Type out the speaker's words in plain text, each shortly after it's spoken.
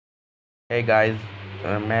Hey guys,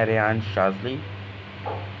 मैं रेहान शाज़ली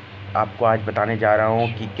आपको आज बताने जा रहा हूँ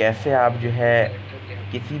कि कैसे आप जो है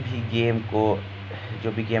किसी भी गेम को,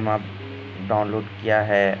 जो भी गेम आप डाउनलोड किया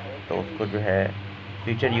है तो उसको जो है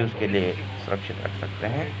फ्यूचर यूज़ के लिए सुरक्षित रख सकते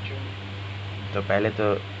हैं। तो पहले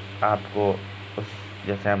तो आपको उस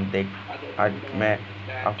जैसे आज मैं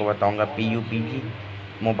आपको बताऊंगा PUBG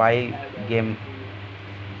मोबाइल गेम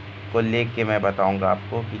को लेके मैं बताऊंगा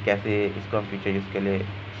आपको कि कैसे इसको हम फ्यूचर यूज़ के लिए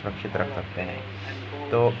सुरक्षित रख सकते हैं।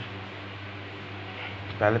 तो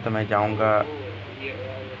पहले तो मैं जाऊंगा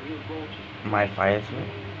माय फाइल्स में,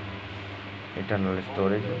 इंटरनल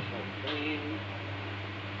स्टोरेज में,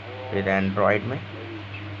 फिर एंड्रॉयड में,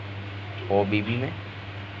 OBB में।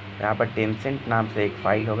 यहाँ पर टेंसेंट नाम से एक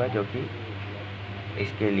फ़ाइल होगा जो कि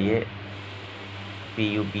इसके लिए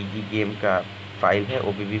PUBG गेम का फ़ाइल है,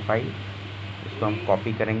 OBB फाइल। इसको हम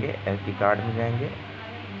कॉपी करेंगे, SD कार्ड में जाएंगे,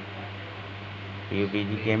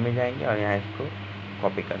 PUBG गेम में जाएंगे और यहाँ इसको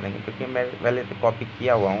कॉपी कर देंगे। क्योंकि मैं पहले तो कॉपी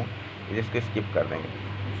किया हुआ हूँ, इसको स्किप कर देंगे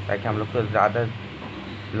ताकि हम लोग को ज़्यादा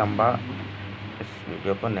लंबा इस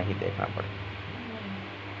वीडियो को नहीं देखना पड़े।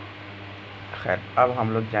 खैर, अब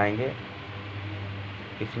हम लोग जाएंगे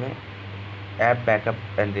इसमें ऐप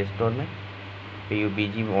बैकअप एंड रिस्टोर में,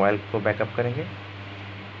 PUBG मोबाइल को बैकअप करेंगे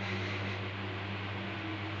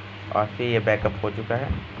और फिर ये बैकअप हो चुका है।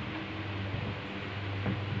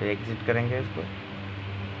 फिर एग्ज़िट करेंगे, इसको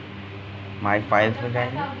माय फाइल्स में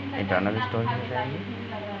जाएंगे, इंटरनल स्टोरेज में जाएंगे,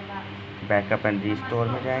 बैकअप एंड रिस्टोर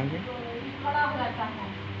में जाएंगे,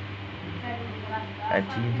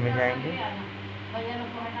 अचीव में जाएंगे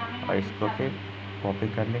और इसको फिर कॉपी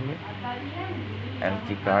कर लेंगे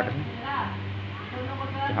SD कार्ड में,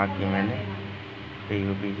 जहाँ की मैंने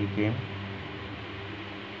PUBG गेम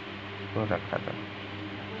को रखा था।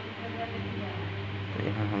 तो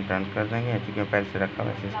यहाँ हम डन कर देंगे, चूँकि मैं पहले से रखा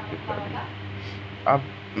हुआ, इसे स्किप कर देंगे। अब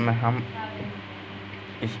हम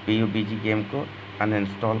इस PUBG गेम को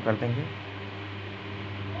अनइंस्टॉल कर देंगे।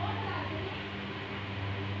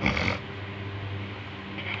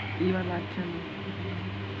 ये वाला अच्छा नहीं।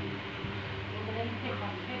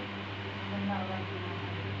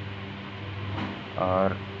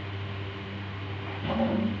 और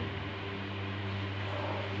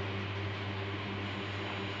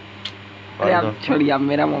अरे आप छोड़िए, आप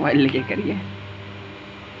मेरा मोबाइल लेके करिए।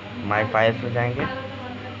 माय फाइल्स में जाएंगे,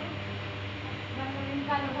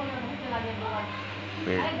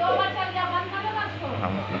 फिर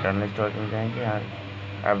हम इंटरनल स्टोरेज में जाएंगे। और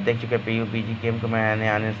आप देख चुके PUBG गेम को मैंने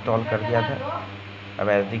अनइंस्टॉल कर दिया था। अब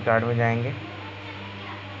SD कार्ड में जाएंगे,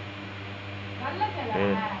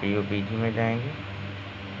 फिर PUBG में जाएंगे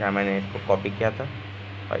जहाँ मैंने इसको कॉपी किया था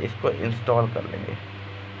और इसको इंस्टॉल कर लेंगे।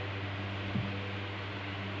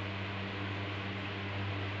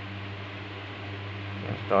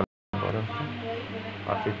 इंस्टॉल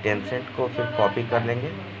और फिर टेंसेंट को फिर कॉपी कर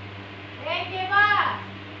लेंगे,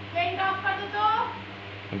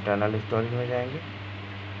 इंटरनल स्टोरेज में जाएंगे,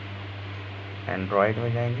 एंड्रॉयड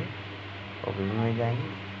में जाएंगे, OBB में जाएंगे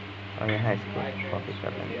और यहाँ इसको कॉपी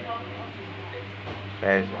कर लेंगे।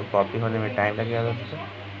 फिर इसको कॉपी होने में टाइम लगेगा दोस्तों।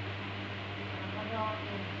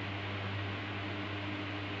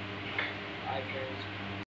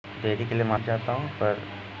 देरी के लिए मान जाता हूँ, पर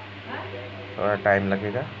थोड़ा टाइम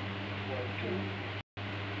लगेगा।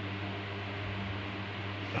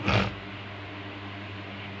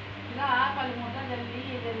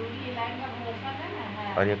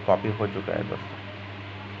 और ये कॉपी हो चुका है दोस्तों।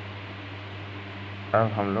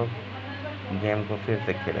 अब हम लोग गेम को फिर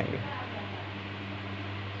से खेलेंगे।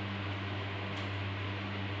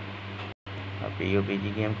 अब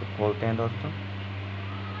PUBG गेम को खोलते हैं दोस्तों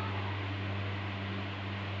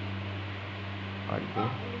और ये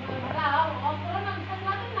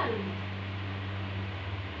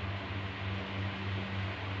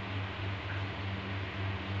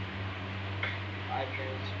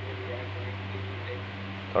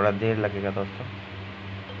थोड़ा देर लगेगा दोस्तों।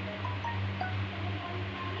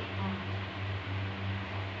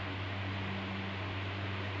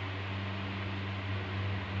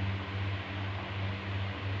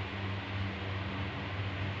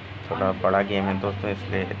 थोड़ा बड़ा गेम है दोस्तों,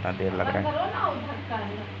 इसलिए इतना देर लग रहा है।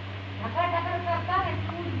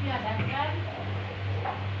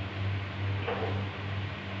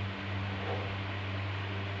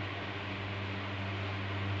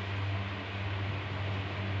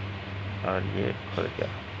 और ये खुल गया।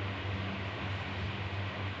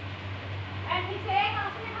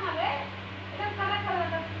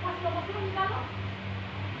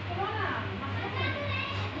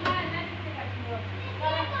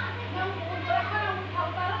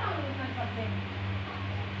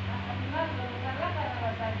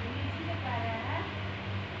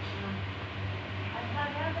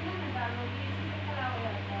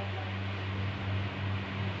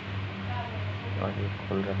 और ये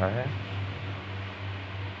खुल रहा है।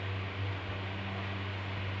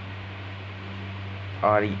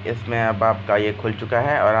 और इसमें अब आपका ये खुल चुका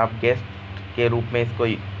है और आप गेस्ट के रूप में इसको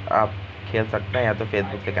आप खेल सकते हैं या तो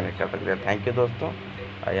फेसबुक से कनेक्ट कर सकते हैं। थैंक यू दोस्तों।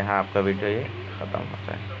 और यहाँ आपका वीडियो ये ख़त्म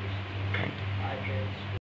होता है।